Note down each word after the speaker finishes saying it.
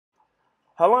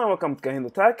Hello and welcome to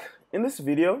KahindoTech. In this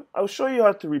video, I'll show you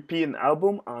how to repeat an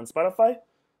album on Spotify.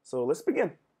 So let's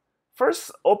begin. First,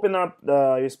 open up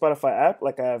your Spotify app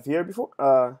like I have here before.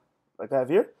 Now,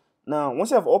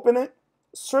 once you have opened it,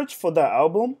 search for that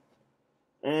album,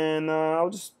 and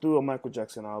I'll just do a Michael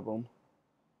Jackson album.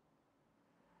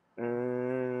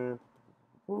 And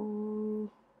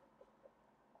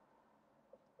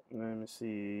let me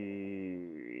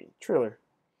see, Thriller.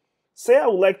 Say I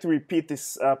would like to repeat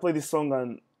this, play this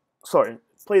album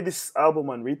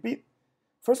on repeat.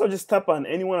 First, I'll just tap on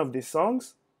any one of these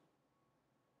songs.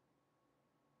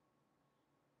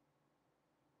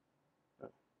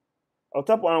 I'll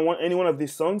tap on any one of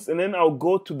these songs, and then I'll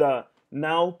go to the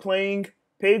now playing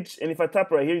page. And if I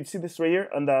tap right here, you see this right here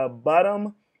on the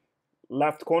bottom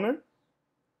left corner.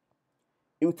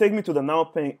 It will take me to the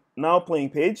now playing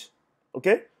page.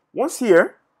 Okay. Once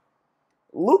here,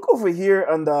 look over here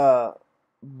on the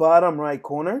bottom right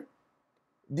corner.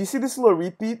 Do you see this little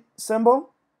repeat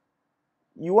symbol?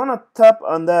 You want to tap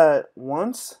on that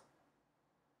once,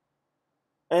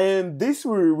 and this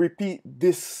will repeat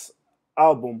this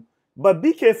album. But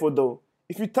be careful though.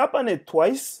 If you tap on it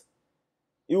twice,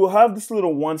 it will have this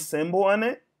little one symbol on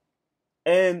it,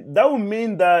 and that will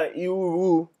mean that it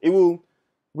will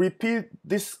repeat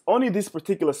only this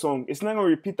particular song. It's not going to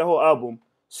repeat the whole album.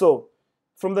 So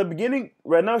from the beginning,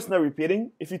 right now it's not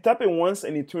repeating. If you tap it once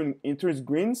and it turns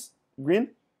green,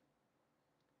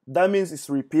 that means it's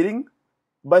repeating.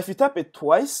 But if you tap it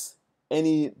twice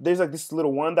and there's like this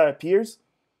little one that appears,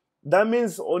 that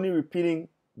means only repeating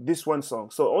this one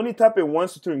song. So only tap it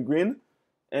once to turn green,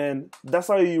 and that's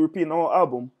how you repeat the whole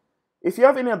album. If you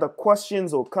have any other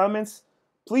questions or comments,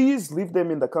 please leave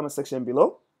them in the comment section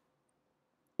below.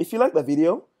 If you like the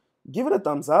video, give it a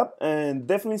thumbs up and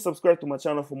definitely subscribe to my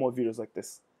channel for more videos like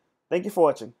this. Thank you for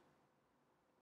watching.